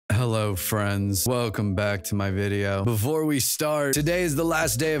Hello friends, welcome back to my video. Before we start, today is the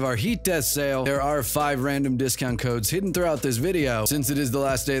last day of our heat death sale. There are 5 random discount codes hidden throughout this video. Since it is the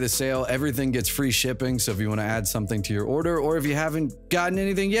last day of the sale, everything gets free shipping, so if you want to add something to your order, or if you haven't gotten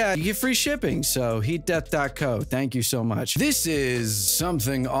anything yet, you get free shipping. So heatdeath.co, thank you so much. This is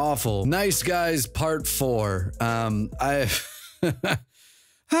something awful. Nice Guys Part 4.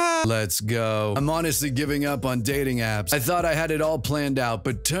 Let's go. I'm honestly giving up on dating apps. I thought I had it all planned out,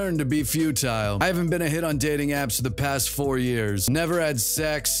 but turned to be futile. I haven't been a hit on dating apps for the past 4 years. Never had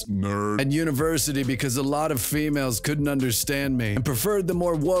sex. Nerd. At university because a lot of females couldn't understand me and preferred the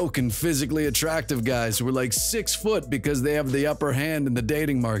more woke and physically attractive guys who were like 6 foot because they have the upper hand in the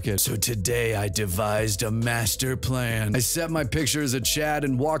dating market. So today I devised a master plan. I set my picture as a Chad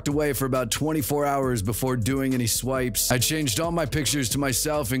and walked away for about 24 hours before doing any swipes. I changed all my pictures to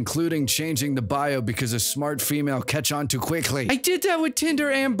myself, including changing the bio because a smart female catch on too quickly. I did that with Tinder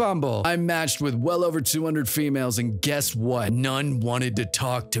and Bumble. I matched with well over 200 females, and guess what? None wanted to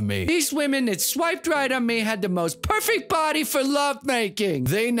talk to me. These women that swiped right on me had the most perfect body for lovemaking.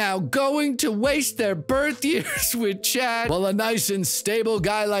 They now going to waste their birth years with Chad, while a nice and stable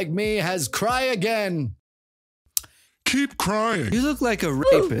guy like me has cry again. Keep crying. You look like a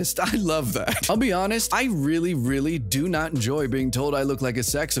rapist. I love that. I'll be honest, I really do not enjoy being told I look like a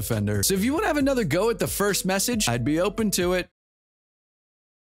sex offender. So if you want to have another go at the first message, I'd be open to it.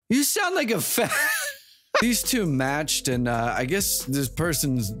 You sound like a fat... These two matched, and I guess this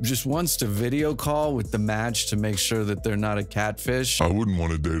person just wants to video call with the match to make sure that they're not a catfish. I wouldn't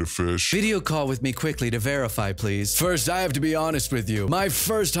want to date a fish. Video call with me quickly to verify, please. First, I have to be honest with you. My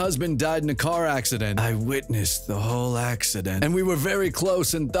first husband died in a car accident. I witnessed the whole accident, and we were very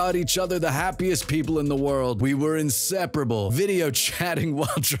close and thought each other the happiest people in the world. We were inseparable, video chatting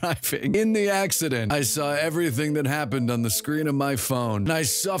while driving. In the accident, I saw everything that happened on the screen of my phone, and I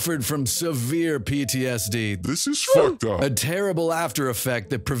suffered from severe PTSD. This is fucked up. A terrible after effect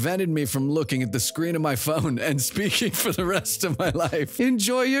that prevented me from looking at the screen of my phone and speaking for the rest of my life.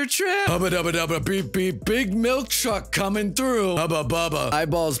 Enjoy your trip. Hubba dubba dubba beep beep. Big milk truck coming through. Hubba bubba.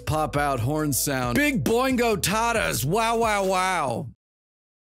 Eyeballs pop out, horn sound. Big boingo tatas. Wow wow wow.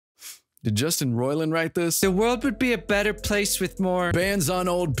 Did Justin Roiland write this? The world would be a better place with more bans on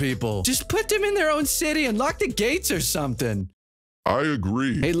old people. Just put them in their own city and lock the gates or something. I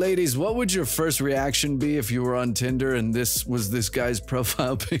agree. Hey ladies, what would your first reaction be if you were on Tinder and this was this guy's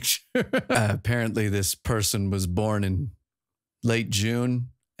profile picture? Apparently this person was born in late June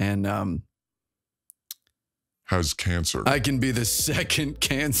and has cancer. I can be the second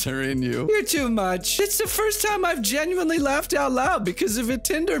cancer in you. You're too much. It's the first time I've genuinely laughed out loud because of a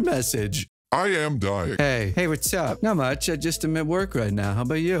Tinder message. I am dying. Hey, what's up? Not much. I just am at work right now. How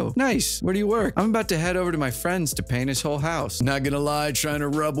about you? Nice. Where do you work? I'm about to head over to my friend's to paint his whole house. Not gonna lie, trying to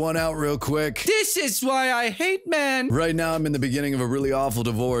rub one out real quick. This is why I hate men. Right now, I'm in the beginning of a really awful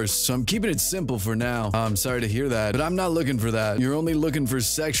divorce, so I'm keeping it simple for now. I'm sorry to hear that, but I'm not looking for that. You're only looking for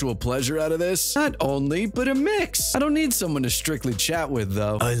sexual pleasure out of this? Not only, but a mix. I don't need someone to strictly chat with,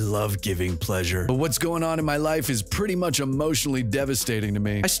 though. I love giving pleasure. But what's going on in my life is pretty much emotionally devastating to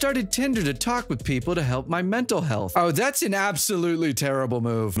me. I started Tinder to talk with people to help my mental health. Oh, that's an absolutely terrible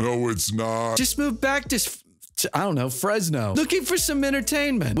move. No, it's not. Just move back to I don't know, Fresno. Looking for some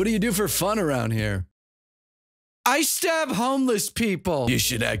entertainment. What do you do for fun around here? I stab homeless people. You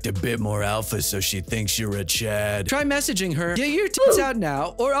should act a bit more alpha so she thinks you're a Chad. Try messaging her. Get your tits out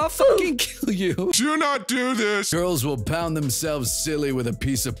now or I'll fucking kill you. Do not do this. Girls will pound themselves silly with a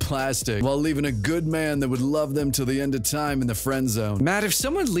piece of plastic while leaving a good man that would love them till the end of time in the friend zone. Matt, if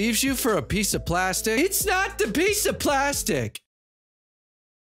someone leaves you for a piece of plastic, it's not the piece of plastic.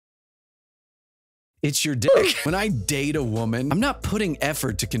 It's your dick. When I date a woman, I'm not putting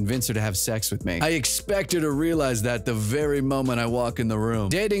effort to convince her to have sex with me. I expect her to realize that the very moment I walk in the room.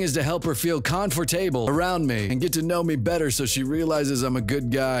 Dating is to help her feel comfortable around me and get to know me better so she realizes I'm a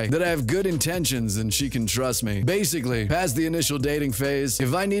good guy, that I have good intentions and she can trust me. Basically, past the initial dating phase,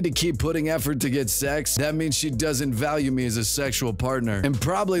 if I need to keep putting effort to get sex, that means she doesn't value me as a sexual partner. And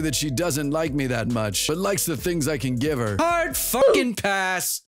probably that she doesn't like me that much, but likes the things I can give her. Hard fucking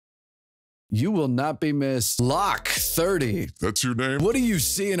pass. You will not be missed. Lock 30. That's your name? What do you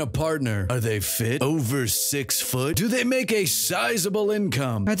see in a partner? Are they fit? Over 6 foot? Do they make a sizable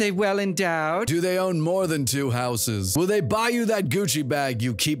income? Are they well endowed? Do they own more than 2 houses? Will they buy you that Gucci bag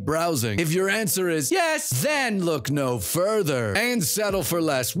you keep browsing? If your answer is yes, then look no further and settle for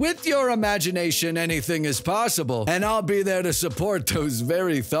less. With your imagination, anything is possible, and I'll be there to support those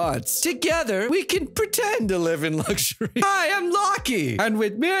very thoughts. Together, we can pretend to live in luxury. Hi, I'm Lockie, and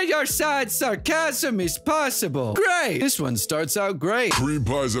with me at your side, sarcasm is possible. Great. This one starts out great. Cream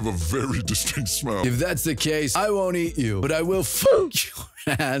pies have a very distinct smell. If that's the case, I won't eat you, but I will fuck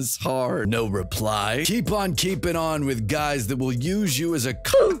your ass hard. No reply. Keep on keeping on with guys that will use you as a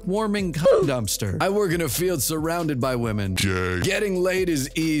warming dumpster. I work in a field surrounded by women. Gay. Getting laid is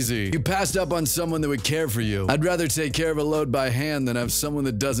easy. You passed up on someone that would care for you. I'd rather take care of a load by hand than have someone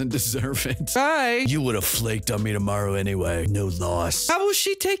that doesn't deserve it. Bye. You would have flaked on me tomorrow anyway. No loss. How will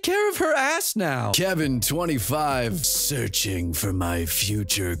she take care of her ass now? Kevin, 25, searching for my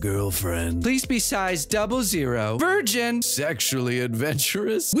future girlfriend. Please be size 00, virgin, sexually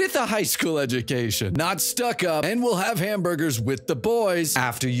adventurous, with a high school education, not stuck up, and will have hamburgers with the boys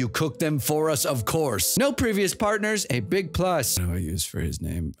after you cook them for us, of course. No previous partners, a big plus. What do I use for his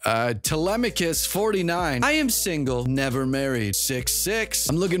name? Telemachus, 49. I am single, never married. 6'6".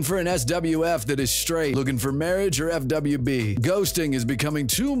 I'm looking for an SWF that is straight. Looking for marriage or FWB. Ghosting is becoming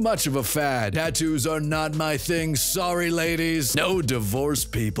too much of a fad. Tattoos are not my thing. Sorry, ladies. No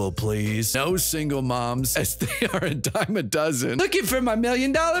divorced people, please. No single moms, as they are a dime a dozen. Looking for my $1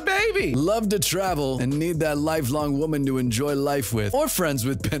 million baby. Love to travel and need that lifelong woman to enjoy life with, or friends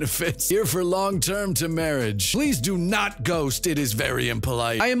with benefits. Here for long-term to marriage. Please do not ghost. It is very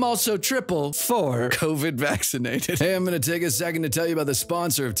impolite. I am also 4 COVID vaccinated. Hey, I'm going to take a second to tell you about the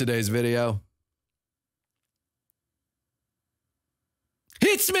sponsor of today's video.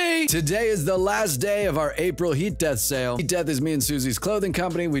 It's me! Today is the last day of our April Heat Death sale. Heat Death is me and Susie's clothing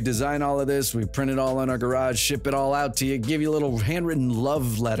company. We design all of this. We print it all in our garage, ship it all out to you, give you a little handwritten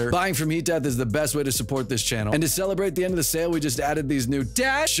love letter. Buying from Heat Death is the best way to support this channel. And to celebrate the end of the sale, we just added these new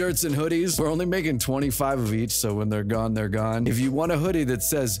Dad shirts and hoodies. We're only making 25 of each, so when they're gone, they're gone. If you want a hoodie that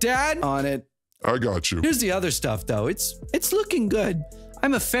says Dad on it, I got you. Here's the other stuff, though. It's looking good.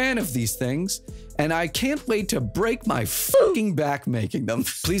 I'm a fan of these things, and I can't wait to break my fucking back making them.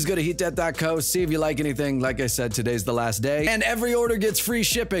 Please go to heatdeath.co, see if you like anything. Like I said, today's the last day, and every order gets free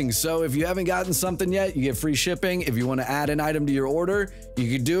shipping. So if you haven't gotten something yet, you get free shipping. If you want to add an item to your order,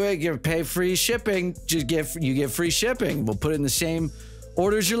 you can do it. You pay free shipping. You get free shipping. We'll put it in the same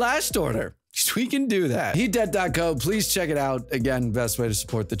order as your last order. We can do that. HeatDeath.co, please check it out. Again, best way to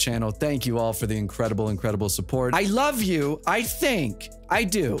support the channel. Thank you all for the incredible, incredible support. I love you. I think. I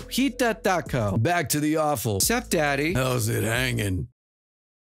do. HeatDeath.co. Back to the awful. Sup, Daddy? How's it hanging?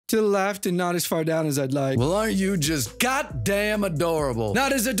 To the left and not as far down as I'd like. Well, aren't you just goddamn adorable?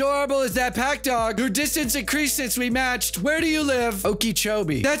 Not as adorable as that pack dog. Your distance increased since we matched. Where do you live?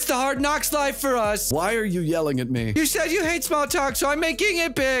 Okeechobee. That's the hard knocks life for us. Why are you yelling at me? You said you hate small talk, so I'm making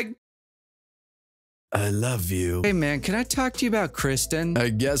it big. I love you. Hey man, can I talk to you about Kristen? I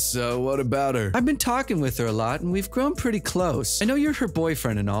guess so. What about her? I've been talking with her a lot and we've grown pretty close. I know you're her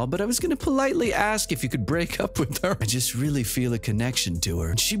boyfriend and all, but I was gonna politely ask if you could break up with her. I just really feel a connection to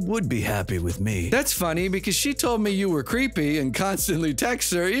her and she would be happy with me. That's funny because she told me you were creepy and constantly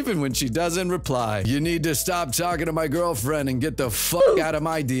text her even when she doesn't reply. You need to stop talking to my girlfriend and get the fuck out of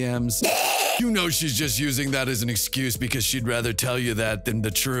my DMs. You know she's just using that as an excuse because she'd rather tell you that than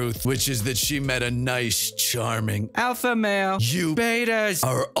the truth, which is that she met a nice, charming alpha male. You betas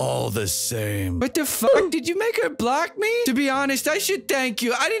are all the same. What the fuck? Did you make her block me? To be honest, I should thank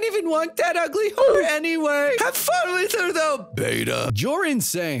you. I didn't even want that ugly whore anyway. Have fun with her though, beta. You're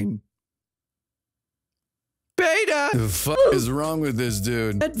insane. Beta! The fuck is wrong with this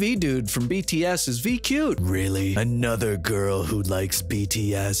dude? That V dude from BTS is V cute. Really? Another girl who likes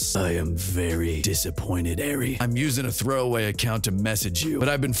BTS? I am very disappointed, Ari. I'm using a throwaway account to message you, but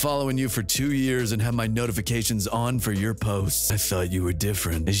I've been following you for 2 years and have my notifications on for your posts. I thought you were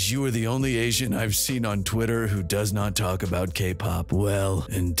different, as you are the only Asian I've seen on Twitter who does not talk about K-pop. Well,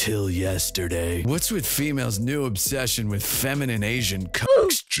 until yesterday. What's with females' new obsession with feminine Asian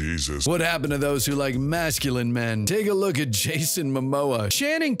cooks? Jesus. What happened to those who like masculine men? Take a look at Jason Momoa,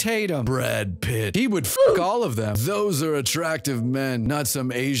 Channing Tatum, Brad Pitt. He would fuck all of them. Those are attractive men, not some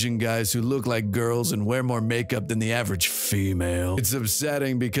Asian guys who look like girls and wear more makeup than the average female. It's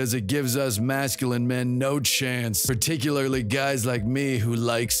upsetting because it gives us masculine men no chance, particularly guys like me who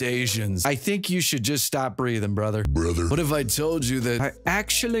likes Asians. I think you should just stop breathing, brother. What if I told you that I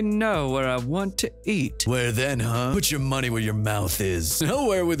actually know where I want to eat? Where then, huh? Put your money where your mouth is.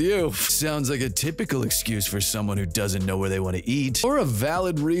 Nowhere with you. Sounds like a typical excuse for someone who doesn't know where they want to eat, or a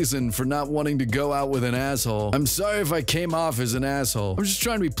valid reason for not wanting to go out with an asshole. I'm sorry if I came off as an asshole. I'm just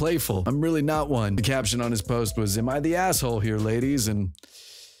trying to be playful. I'm really not one. The caption on his post was, "Am I the asshole here, ladies?" And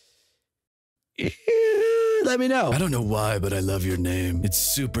let me know. I don't know why, but I love your name. It's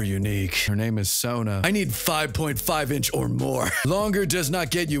super unique. Her name is Sona. I need 5.5 inch or more. Longer does not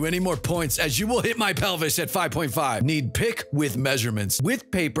get you any more points as you will hit my pelvis at 5.5. Need pic with measurements,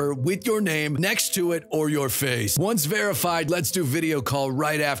 with paper, with your name next to it or your face. Once verified, let's do video call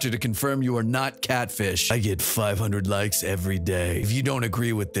right after to confirm you are not catfish. I get 500 likes every day. If you don't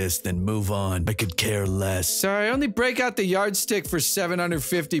agree with this, then move on. I could care less. Sorry, I only break out the yardstick for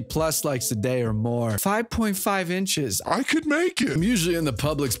 750 plus likes a day or more. 5.5 inches. I could make it. I'm usually in the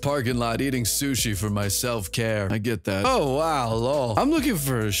Publix parking lot eating sushi for my self-care. I get that. Oh, wow, lol. I'm looking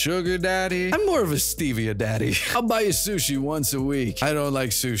for a sugar daddy. I'm more of a stevia daddy. I'll buy you sushi once a week. I don't like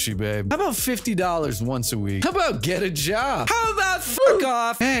sushi, babe. How about $50 once a week? How about get a job? How about fuck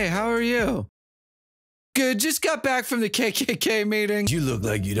off? Hey, how are you? Good, just got back from the KKK meeting. You look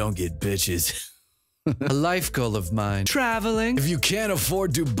like you don't get bitches. A life goal of mine. Traveling. If you can't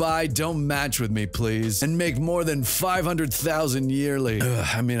afford Dubai, don't match with me, please. And make more than 500,000 yearly.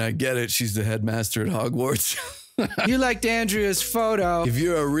 I mean, I get it. She's the headmaster at Hogwarts. You liked Andrea's photo. If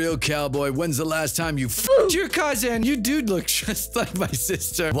you're a real cowboy, when's the last time you f***ed your cousin? You dude look just like my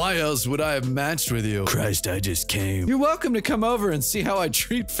sister. Why else would I have matched with you? Christ, I just came. You're welcome to come over and see how I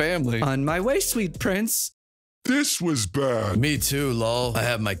treat family. On my way, sweet prince. This was bad. Me too, lol. I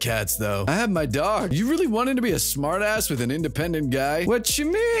have my cats, though. I have my dog. You really wanted to be a smartass with an independent guy? What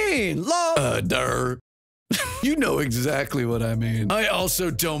you mean, lol? Durr. You know exactly what I mean. I also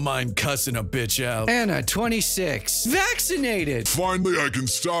don't mind cussing a bitch out. Anna, 26. Vaccinated. Finally, I can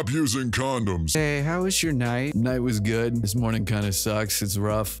stop using condoms. Hey, how was your night? Night was good. This morning kind of sucks. It's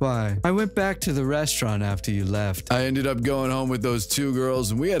rough. Why? I went back to the restaurant after you left. I ended up going home with those two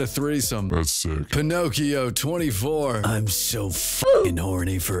girls and we had a threesome. That's sick. Pinocchio, 24. I'm so fucking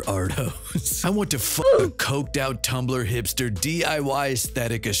horny for Artos. I want to fuck a coked out Tumblr hipster DIY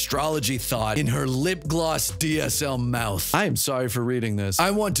aesthetic astrology thought in her lip gloss DSL mouth. I am sorry for reading this.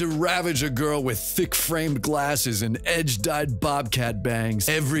 I want to ravage a girl with thick framed glasses and edge-dyed bobcat bangs.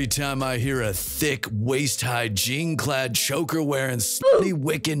 Every time I hear a thick, waist-high, jean-clad, choker-wearing, slutty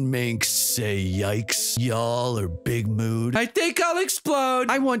Wiccan minx say yikes, y'all, or big mood, I think I'll explode.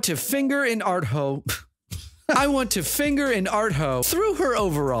 I want to finger an art hoe. I want to finger an art hoe through her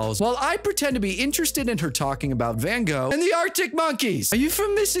overalls while I pretend to be interested in her talking about Van Gogh and the Arctic Monkeys. Are you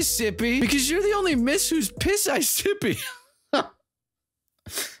from Mississippi? Because you're the only miss whose piss I sippy. I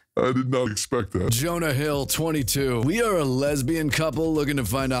did not expect that. Jonah Hill, 22. We are a lesbian couple looking to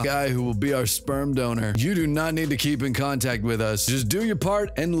find a guy who will be our sperm donor. You do not need to keep in contact with us. Just do your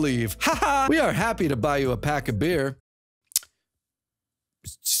part and leave. Haha. We are happy to buy you a pack of beer.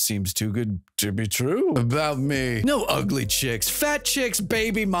 Seems too good to be true. About me. No ugly chicks, fat chicks,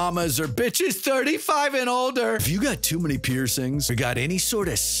 baby mamas, or bitches 35 and older. If you got too many piercings, or got any sort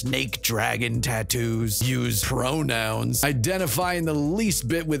of snake dragon tattoos, use pronouns, identifying the least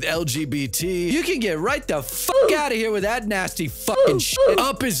bit with LGBT, you can get right the fuck out of here with that nasty fucking shit.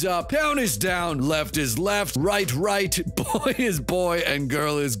 Up is up, down is down, left is left, right, boy is boy, and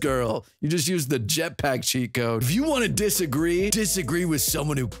girl is girl. You just use the jetpack cheat code. If you want to disagree with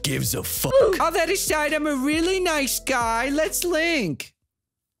someone who gives a fuck. All that aside, I'm a really nice guy. Let's link.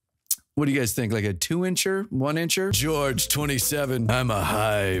 What do you guys think? Like a 2-incher? 1-incher? George, 27. I'm a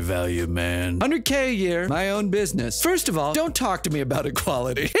high value man. 100K a year, my own business. First of all, don't talk to me about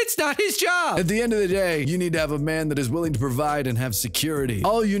equality. It's not his job. At the end of the day, you need to have a man that is willing to provide and have security.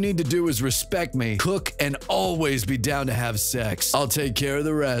 All you need to do is respect me, cook, and always be down to have sex. I'll take care of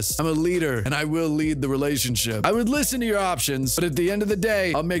the rest. I'm a leader, and I will lead the relationship. I would listen to your options, but at the end of the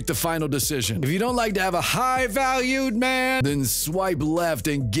day, I'll make the final decision. If you don't like to have a high valued man, then swipe left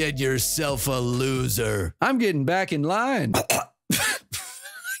and get yourself a loser. I'm getting back in line.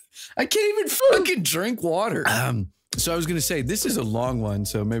 I can't even fucking drink water. So I was gonna say, this is a long one,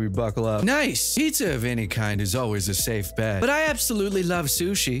 so maybe buckle up. Nice. Pizza of any kind is always a safe bet. But I absolutely love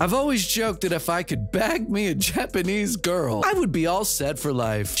sushi. I've always joked that if I could bag me a Japanese girl, I would be all set for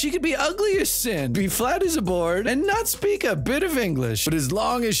life. She could be ugly as sin, be flat as a board, and not speak a bit of English. But as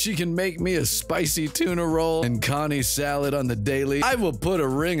long as she can make me a spicy tuna roll and Connie salad on the daily, I will put a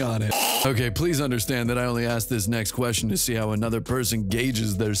ring on it. Okay, please understand that I only asked this next question to see how another person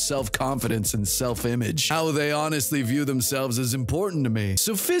gauges their self-confidence and self-image. How they honestly view themselves as important to me.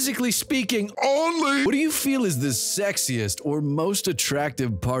 So physically speaking only, what do you feel is the sexiest or most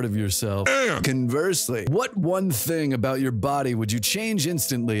attractive part of yourself? Conversely, what one thing about your body would you change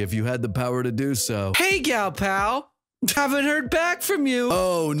instantly if you had the power to do so? Hey, gal pal. Haven't heard back from you.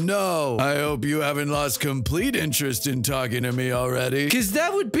 Oh no. I hope you haven't lost complete interest in talking to me already. Cause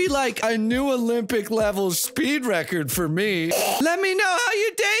that would be like a new Olympic level speed record for me. Let me know how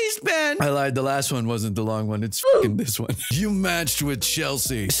your day's been. I lied, the last one wasn't the long one. It's fucking this one. You matched with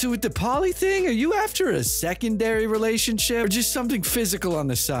Chelsea. So with the poly thing, are you after a secondary relationship or just something physical on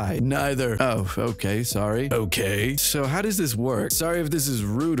the side? Neither. Oh, okay, sorry. Okay. So how does this work? Sorry if this is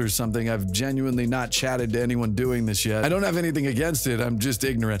rude or something. I've genuinely not chatted to anyone doing this yet. I don't have anything against it. I'm just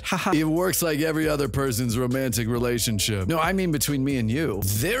ignorant. Haha. It works like every other person's romantic relationship. No, I mean between me and you.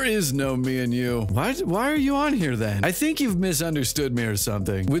 There is no me and you. Why are you on here then? I think you've misunderstood me or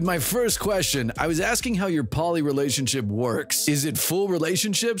something. With my first question, I was asking how your poly relationship works. Is it full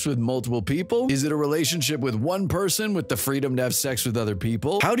relationships with multiple people? Is it a relationship with one person with the freedom to have sex with other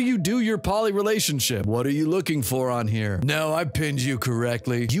people? How do you do your poly relationship? What are you looking for on here? No, I pinned you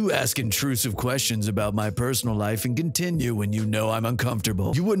correctly. You ask intrusive questions about my personal life and continue when you know I'm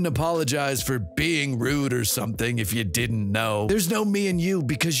uncomfortable. You wouldn't apologize for being rude or something if you didn't know. There's no me and you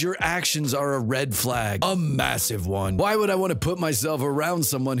because your actions are a red flag. A massive one. Why would I want to put myself around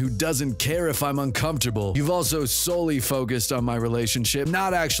someone who doesn't care if I'm uncomfortable? You've also solely focused on my relationship,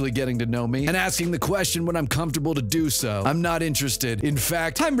 not actually getting to know me, and asking the question when I'm comfortable to do so. I'm not interested. In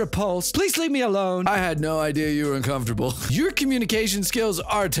fact, I'm repulsed. Please leave me alone. I had no idea you were uncomfortable. Your communication skills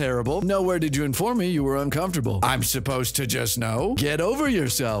are terrible. Nowhere did you inform me you were uncomfortable. I'm supposed to just know? Get over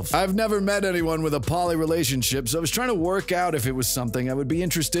yourself. I've never met anyone with a poly relationship, so I was trying to work out if it was something I would be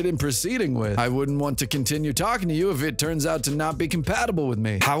interested in proceeding with. I wouldn't want to continue talking to you if it turns out to not be compatible with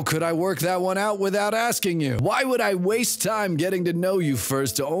me. How could I work that one out without asking you? Why would I waste time getting to know you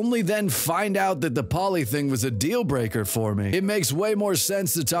first to only then find out that the poly thing was a deal breaker for me? It makes way more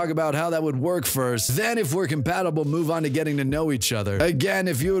sense to talk about how that would work first, then if we're compatible, move on to getting to know each other. Again,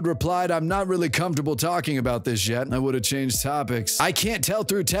 if you had replied, I'm not really comfortable talking about this yet, I would have changed topics. I can't tell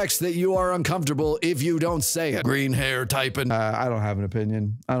through text that you are uncomfortable if you don't say it. Green hair typing. I don't have an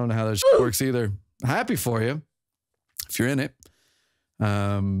opinion. I don't know how that shit works either. Happy for you if you're in it.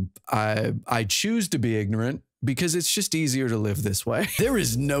 I choose to be ignorant because it's just easier to live this way. There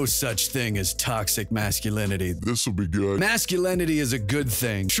is no such thing as toxic masculinity. This will be good. Masculinity is a good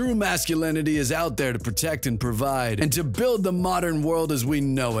thing. True masculinity is out there to protect and provide and to build the modern world as we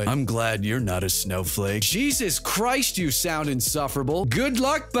know it. I'm glad you're not a snowflake. Jesus Christ, you sound insufferable. Good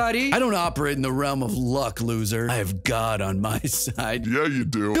luck, buddy. I don't operate in the realm of luck, loser. I have God on my side. Yeah, you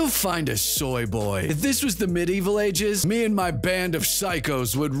do. Go find a soy boy. If this was the medieval ages, me and my band of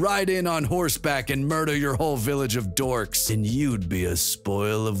psychos would ride in on horseback and murder your whole village of dorks, and you'd be a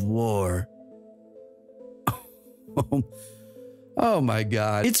spoil of war. Oh my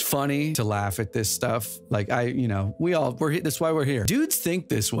God. It's funny to laugh at this stuff. Like that's why we're here. Dudes think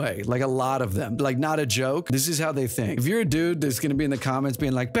this way, like a lot of them. Like, not a joke. This is how they think. If you're a dude that's gonna be in the comments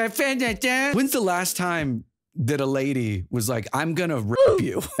being like, when's the last time that a lady was like, I'm gonna rip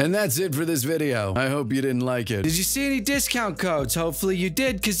you? And that's it for this video. I hope you didn't like it. Did you see any discount codes? Hopefully you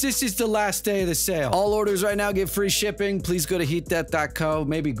did, because this is the last day of the sale. All orders right now get free shipping. Please go to heatdeath.co.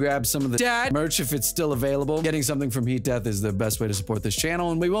 Maybe grab some of the merch if it's still available. Getting something from Heat Death is the best way to support this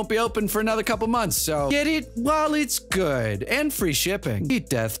channel, and we won't be open for another couple months, so get it while it's good. And free shipping.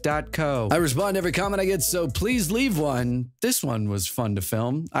 Heatdeath.co. I respond to every comment I get, so please leave one. This one was fun to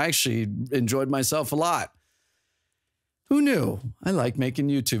film. I actually enjoyed myself a lot. Who knew? I like making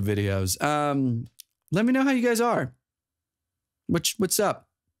YouTube videos. Let me know how you guys are. What's up?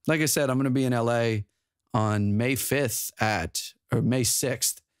 Like I said, I'm going to be in LA on May 5th or May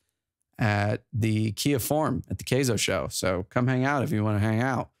 6th at the Kia Forum at the Keizo show. So come hang out if you want to hang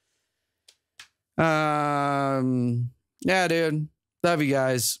out. Yeah, dude. Love you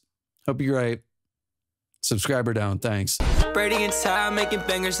guys. Hope you're great. Subscriber down. Thanks. Brady and Ty making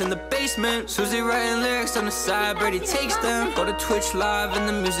bangers in the basement. Susie writing lyrics on the side, Brady takes them. Go to Twitch live and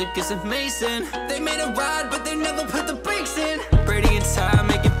the music is amazing. They made a ride, but they never put the brakes in. Brady and Ty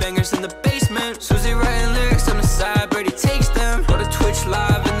making bangers in the basement. Susie writing lyrics on the side, Brady takes them. Go to Twitch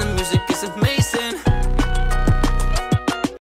live and the music is amazing.